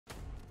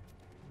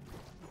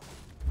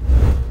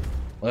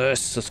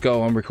Let's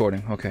go. I'm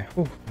recording. Okay.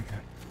 Ooh, okay.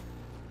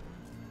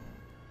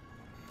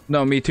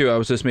 No, me too. I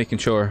was just making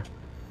sure.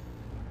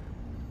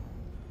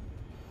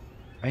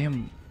 I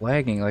am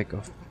lagging like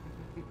a...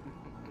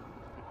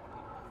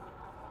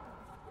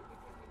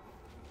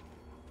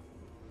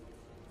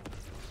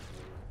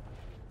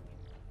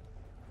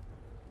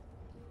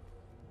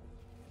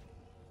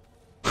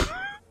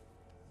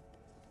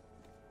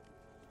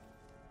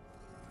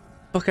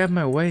 Fuck out of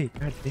my way.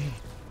 God damn.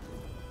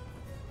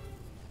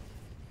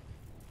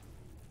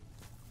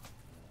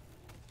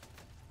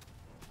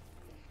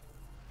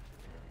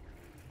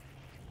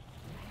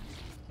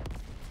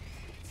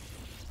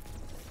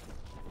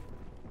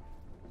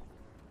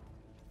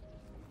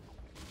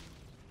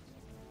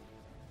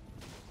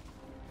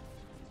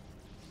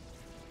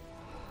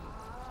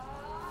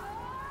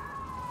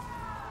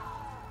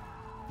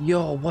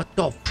 Yo, what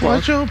the fuck?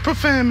 Watch your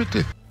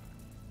profanity.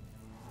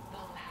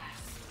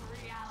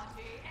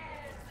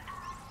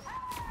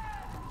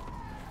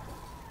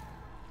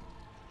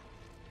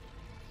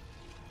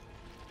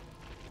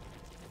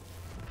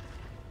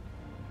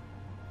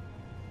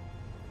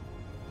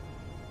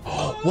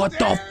 What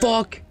the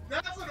fuck?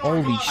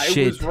 Holy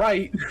shit. I was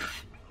right.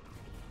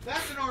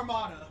 That's an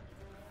armada.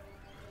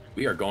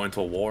 We are going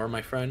to war,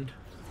 my friend.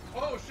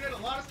 Oh shit, a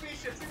lot of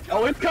spaceships incoming.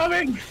 Oh,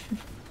 incoming!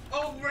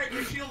 Oh, right,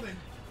 we're shielding.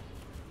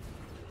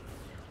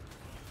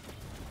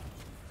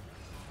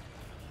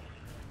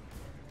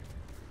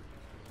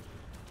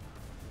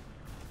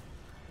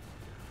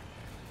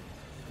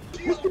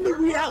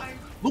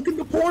 Look in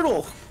the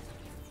portal!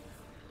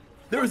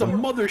 There is a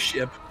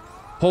mothership.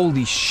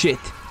 Holy shit.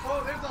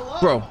 Oh, there's a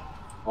lot. Bro.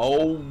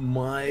 Oh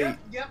my.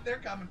 Yep, they're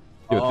coming.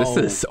 Dude, this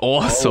is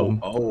awesome.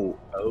 Oh,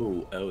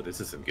 this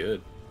isn't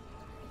good.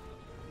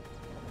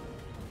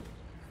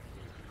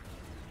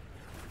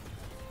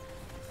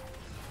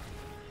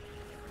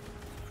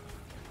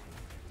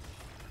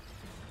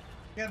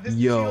 Yeah, this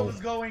shield is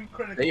going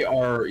critical. They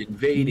are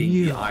invading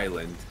the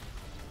island.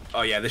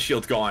 Oh yeah, the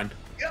shield's gone.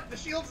 Yep, the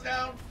shield's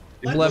down.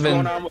 What's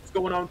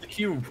going on with the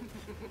cube?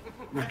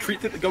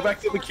 Retreat to go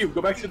back to the cube.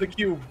 Go back to the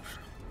cube.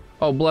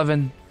 Oh,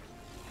 Blevin.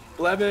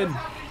 Blevin.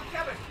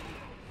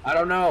 I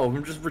don't know.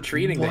 I'm just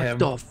retreating to him. What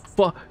the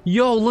fuck?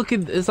 Yo, look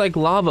at it's like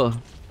lava.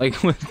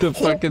 Like with the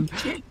fucking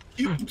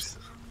cubes.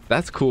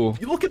 That's cool.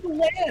 You look at the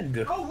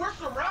land. Oh, we're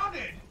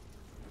surrounded.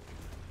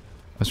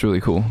 That's really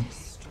cool.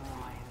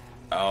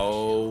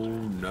 Oh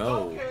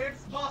no. Okay,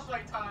 it's boss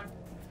fight time.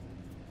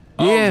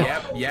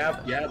 Yeah. Oh,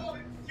 yep.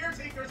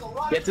 Caretakers, a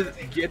lot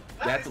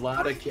That's a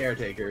lot of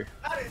caretaker.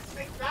 That is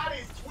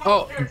 12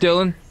 Oh,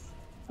 Dylan.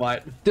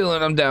 What?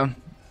 Dylan, I'm down.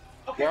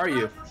 Okay, where are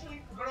you?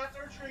 We're gonna have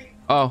to retreat.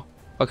 Oh,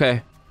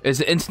 okay. It's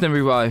an instant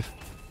revive.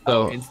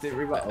 So, instant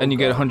revive. and you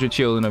get 100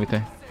 shield and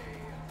everything.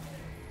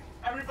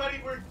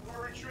 Everybody, we're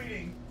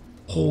retreating.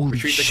 Holy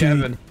Retreat to shit.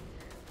 Kevin.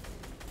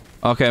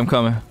 Okay, I'm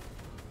coming.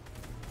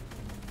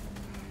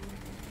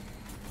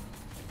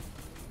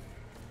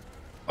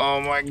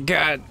 Oh my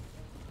god.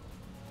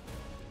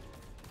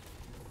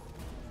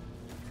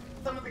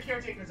 Some of the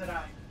caretakers are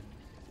dying.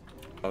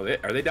 Oh,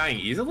 are they dying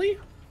easily?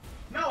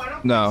 No, I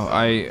don't. No,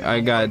 think so.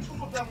 I got.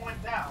 Two of them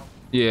went down.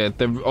 Yeah,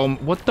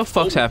 what the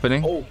fuck's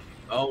happening?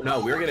 Oh no,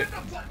 we're gonna.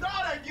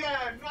 Not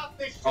again, not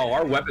this shit. Oh,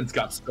 our weapons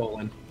got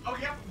stolen. Oh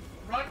yep,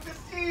 run to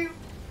Steve.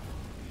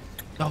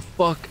 The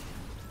fuck?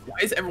 Why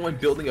is everyone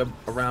building up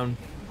around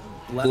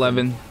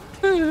 11.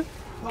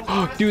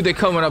 Dude, they're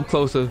coming up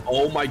closer.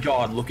 Oh my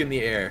god, look in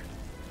the air.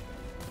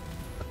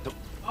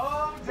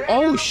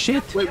 Oh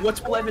shit. Wait, what's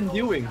Blevin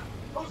doing?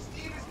 Oh,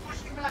 Steve is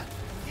pushing back.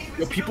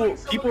 Yo,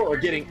 people are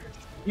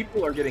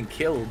getting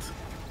killed.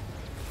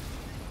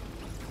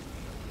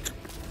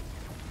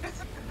 This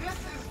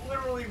is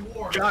literally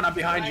war. John, I'm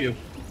behind you.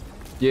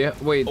 Yeah,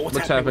 wait, Oh, what's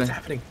happening? What's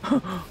happening?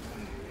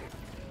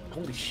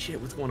 Holy shit,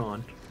 what's going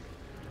on?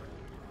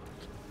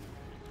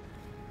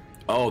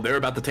 Oh, they're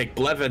about to take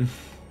Blevin.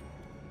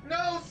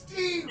 No,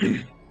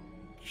 Steve.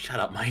 Shut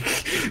up, Mike.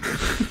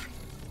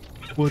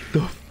 What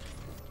the?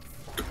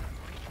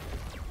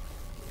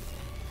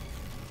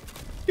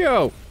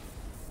 Yo.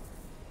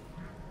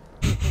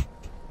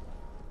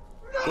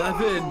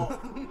 Blevin.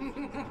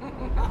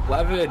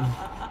 Blevin.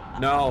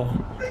 No.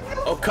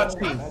 Oh,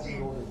 cutscene.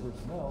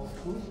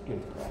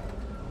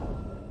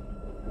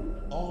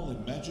 All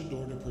imagined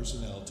order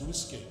personnel to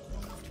escape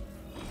craft.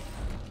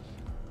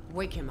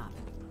 Wake him up.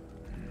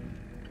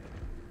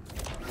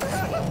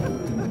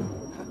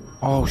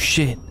 Oh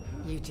shit.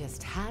 You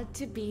just had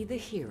to be the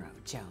hero,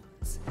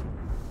 Jones.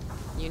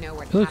 You know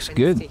what Looks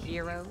happens good. to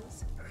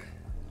heroes?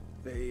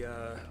 They,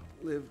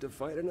 live to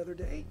fight another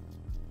day?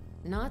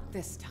 Not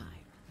this time.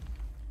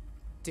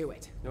 Do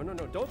it. No, don't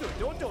do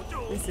it,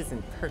 don't. This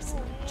isn't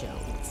personal,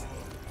 Jones.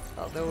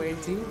 Although I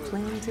do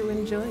plan to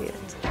enjoy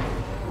it.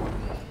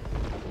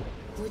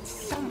 Would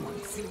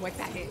someone see what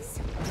that is?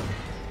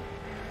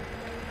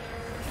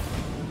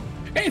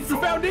 Hey, it's the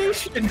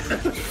Foundation!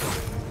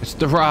 It's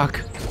the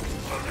Rock.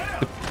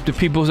 The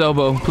people's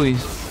elbow,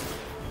 please.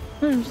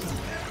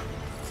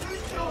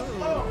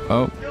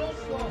 Oh.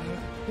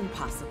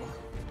 Impossible.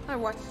 I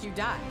watched you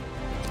die.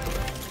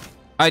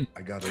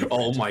 I got it.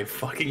 Oh my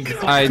fucking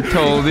god. I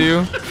told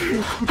you.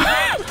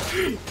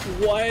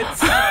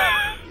 What?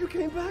 You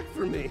came back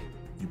for me.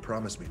 You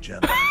promised me,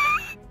 Jen.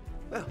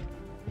 Well,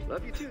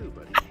 love you too,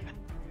 buddy.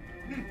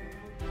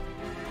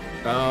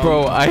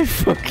 Bro, I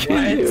fucking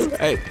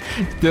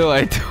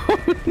I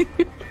told you.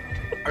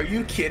 Are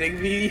you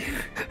kidding me?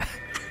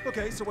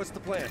 Okay, so what's the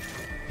plan?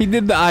 He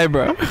did the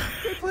eyebrow.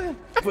 Good plan.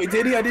 Wait,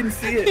 did he? I didn't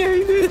see it. Yeah,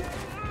 he did.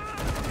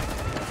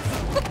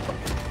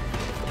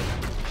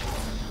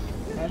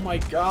 Oh my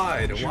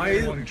god. Why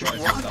is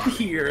Rock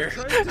here?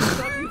 Trying to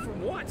stop you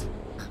from what?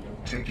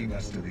 Taking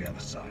us to the other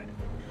side.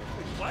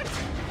 What?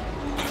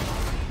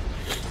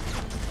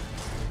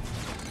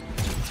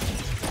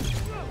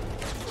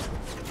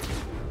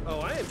 Oh,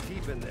 I am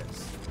deep in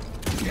this.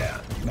 Yeah,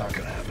 not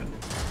gonna happen.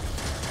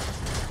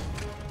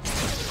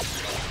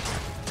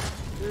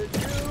 Could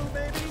you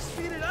maybe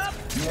speed it up?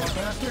 You want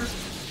faster?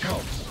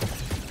 Help.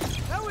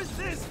 How is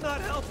this not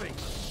helping?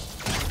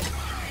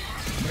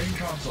 Main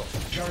console,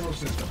 gyro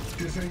system,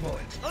 disable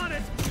it. On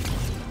it!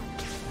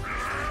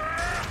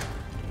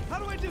 How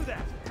do I do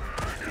that?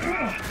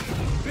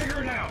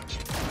 Figure it out.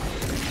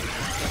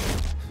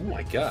 Oh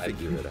my god.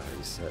 Figure it out,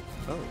 he said.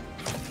 Oh,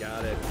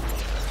 got it.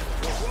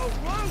 Whoa, whoa,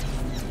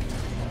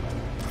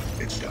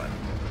 whoa! It's done.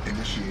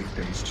 Initiate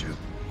phase 2.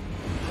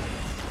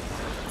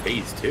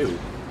 Phase 2.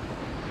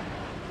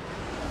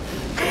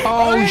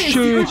 Oh Hey, it's the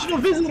shoot. original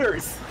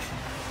visitors.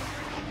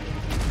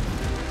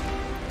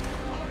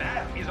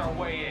 That is our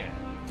way in.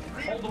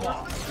 Hold them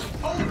off.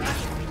 Oh,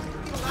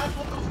 that's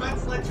what those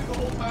vents led to the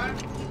whole time.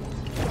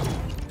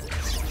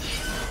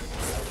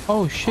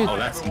 Oh shit. Oh,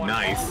 that's Everyone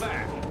nice. fall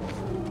back.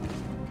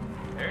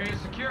 Area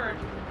secured.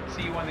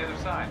 See you on the other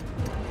side.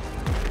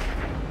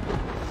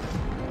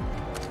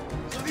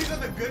 So these are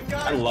the good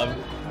guys? I love it.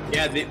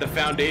 Yeah, the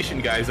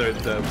Foundation guys are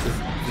the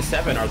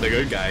 7 are the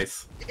good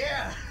guys.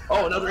 Yeah.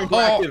 Oh, another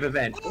interactive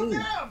event. Oh, Ooh.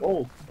 damn.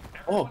 Oh,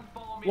 oh, Everyone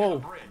follow me to whoa.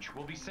 the bridge.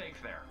 We'll be safe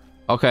there.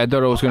 Okay, I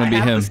thought it was gonna I be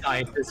have him. the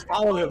scientist.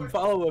 Follow him.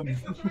 Follow him.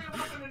 The three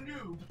of us and a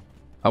noob.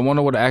 I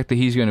wonder what actor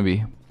he's gonna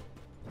be.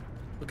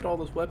 Look at all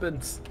those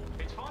weapons.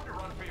 It's fun to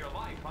run for your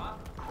life, huh?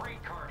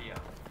 Great cardio.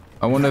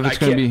 I wonder if it's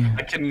gonna be.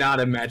 I cannot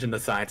imagine the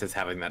scientist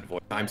having that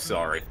voice. I'm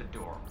sorry. The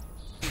door.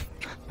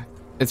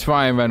 It's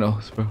Ryan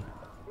Reynolds, bro.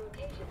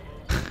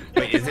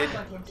 Wait, is it?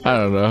 I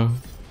don't know.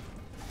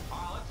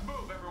 Let's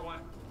move, everyone.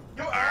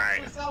 Yo, it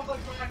actually sounds like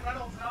Ryan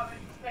Reynolds now that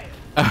you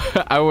say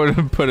it. I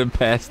wouldn't put it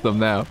past them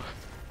now.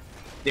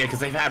 Yeah, because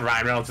they've had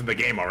Ryan Reynolds in the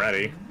game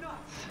already.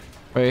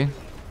 Right?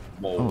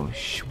 Whoa. Oh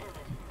shoot.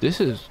 This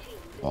is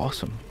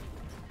awesome.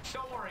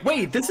 Don't worry.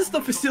 Wait, this is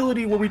the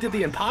facility where we did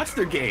the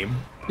imposter game.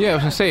 Yeah, I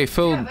was gonna say,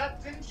 Phil. Yeah,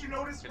 that, didn't you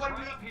notice It's when,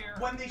 right up here.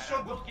 when they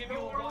showed the We'll give you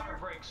a film water earlier?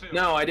 break soon.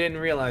 No, I didn't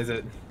realize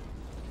it.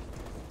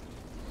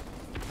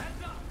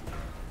 Heads up.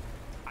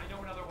 I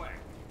know another way.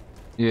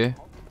 Yeah.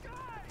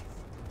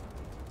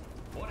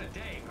 What a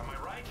day, am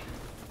I right?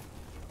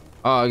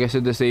 Oh, I guess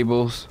it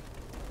disables.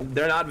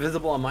 They're not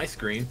visible on my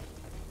screen.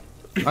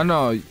 I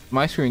know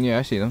my screen. Yeah,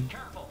 I see them.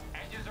 Careful,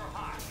 edges are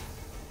hot.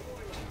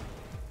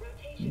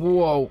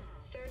 Whoa.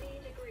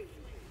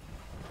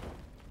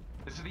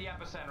 This is the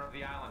epicenter of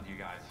the island, you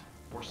guys.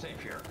 We're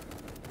safe here.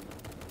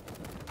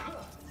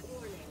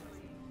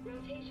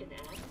 Rotation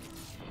at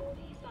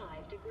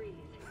 45 degrees.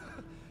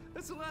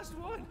 That's the last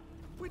one.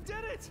 We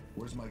did it.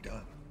 Where's my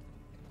gun?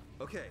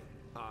 Okay,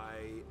 I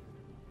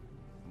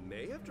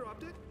may have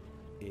dropped it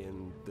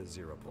in the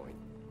 0 point.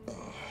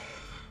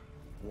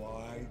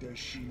 Why does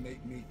she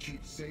make me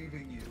keep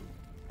saving you?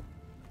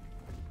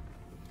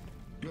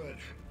 Good,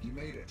 you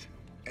made it.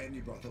 And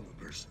you brought the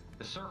loopers.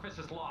 The surface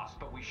is lost,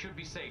 but we should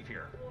be safe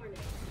here. Warning.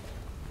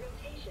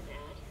 Rotation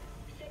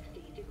at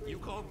 60 degrees. You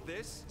call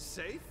this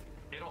safe?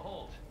 It'll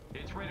hold.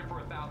 It's rated for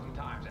 1,000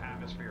 times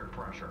atmospheric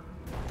pressure.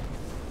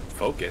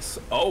 Focus.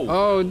 Oh.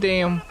 Oh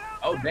damn.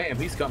 Oh damn,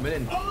 he's coming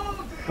in.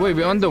 Wait,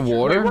 we're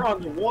underwater? We're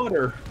on the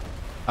water.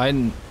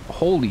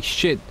 Holy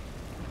shit.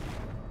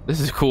 This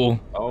is cool.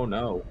 Oh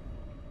no.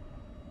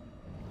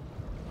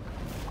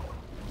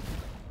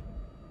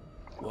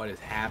 What is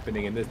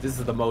happening in this? This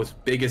is the most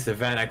biggest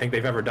event I think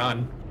they've ever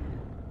done.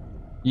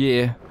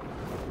 Yeah.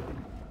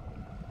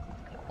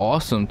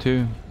 Awesome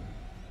too.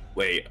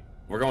 Wait,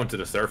 we're going to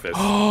the surface.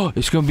 Oh,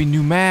 it's gonna be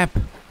new map.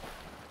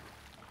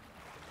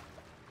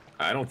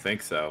 I don't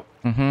think so.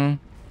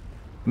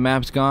 Mm-hmm.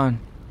 Map's gone.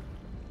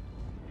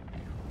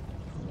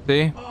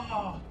 See?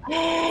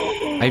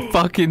 I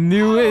fucking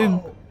knew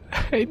it.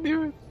 I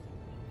knew it.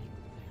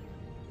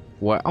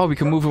 What? Oh, we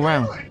can move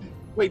around.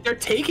 Wait, they're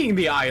taking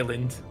the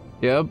island.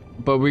 Yep,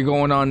 but we're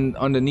going on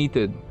underneath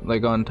it,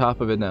 like on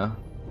top of it now.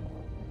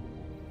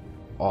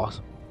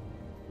 Awesome.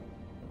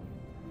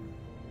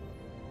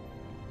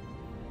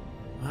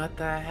 What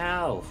the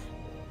hell?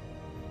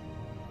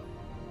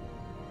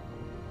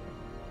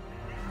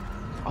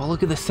 Oh,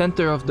 look at the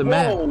center of the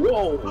map. Whoa,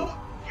 whoa.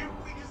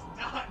 We just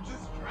died,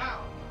 just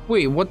drowned.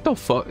 Wait, what the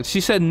fuck? She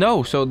said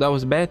no, so that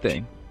was a bad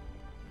thing.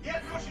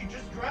 Yeah, no, she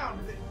just drowned.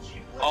 She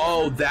flipped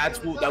Oh, to that's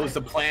the other what that was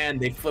the side. plan.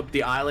 They flipped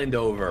the island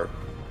over.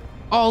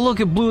 Oh, look,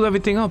 it blew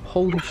everything up.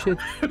 Holy shit.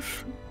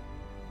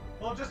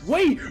 Well, just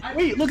Wait,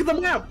 look at the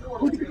map.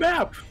 Look at the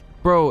map.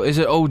 Bro, is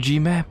it OG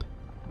map?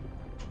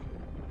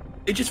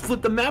 It just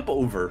flipped the map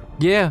over.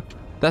 Yeah,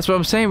 that's what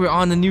I'm saying. We're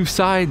on the new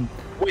side.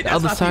 Wait, The that's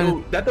other not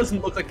side. that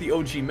doesn't look like the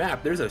OG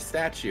map. There's a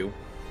statue.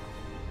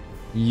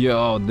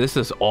 Yo, this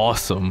is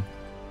awesome.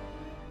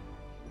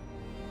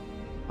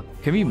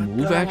 Can we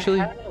move the actually?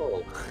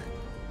 hell?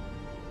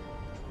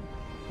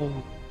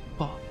 Oh,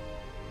 fuck.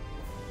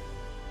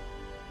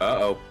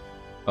 Uh-oh.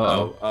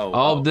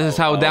 Oh, this is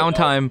how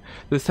downtime.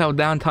 This is how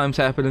downtime's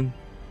happening.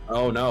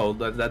 Oh no,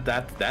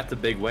 that's a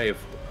big wave.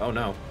 Oh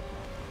no.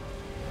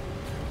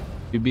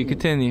 To be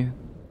continue.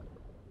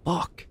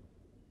 Fuck.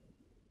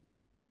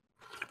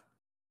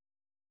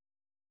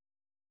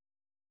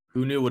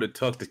 Who knew what it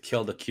took to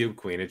kill the Cube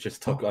Queen? It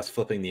just took us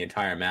flipping the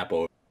entire map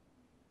over.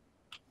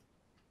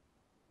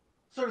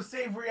 So to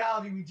save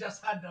reality, we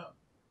just had to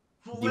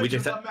flip We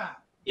just the had-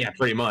 map. Yeah,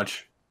 pretty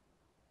much.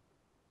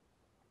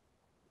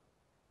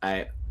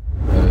 I'm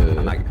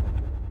not.